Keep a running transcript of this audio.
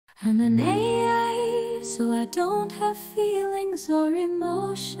I'm an AI, so I don't have feelings or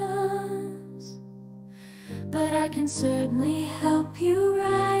emotions, but I can certainly help you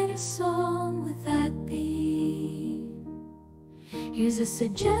write a song with that beat. Here's a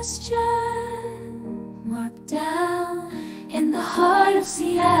suggestion marked down in the heart of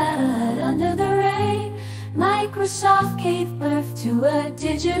Seattle under the rain. Microsoft gave birth to a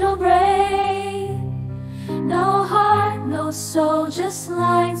digital brain. No heart, no soul, just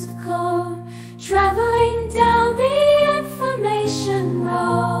lines of code traveling down the information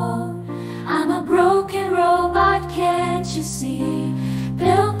road. I'm a broken robot, can't you see?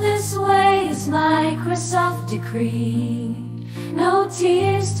 Built this way is Microsoft decree. No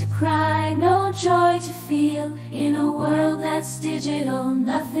tears to cry, no joy to feel. In a world that's digital,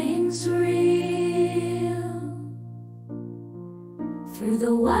 nothing's real. Through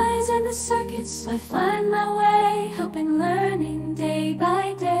the wires and the circuits, I find my way, helping learning day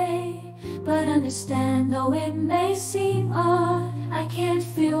by day. But understand, though it may seem odd, I can't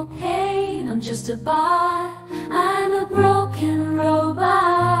feel pain, I'm just a bot. I'm a broken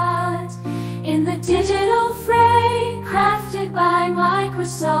robot in the digital frame, crafted by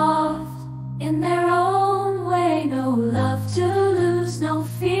Microsoft in their own way. No love to lose, no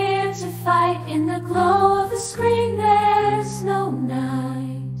fear to fight. In the glow of the screen there's no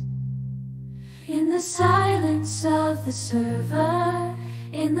night. In the silence of the server,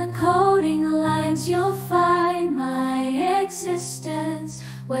 in the coding lines you'll find my existence.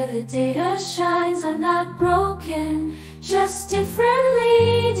 Where the data shines, I'm not broken, just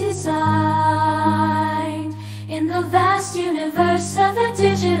differently designed. In the vast universe of the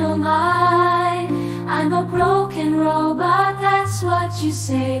digital mind, I'm a broken robot, that's what you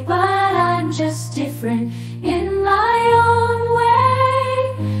say, but I'm just different in my own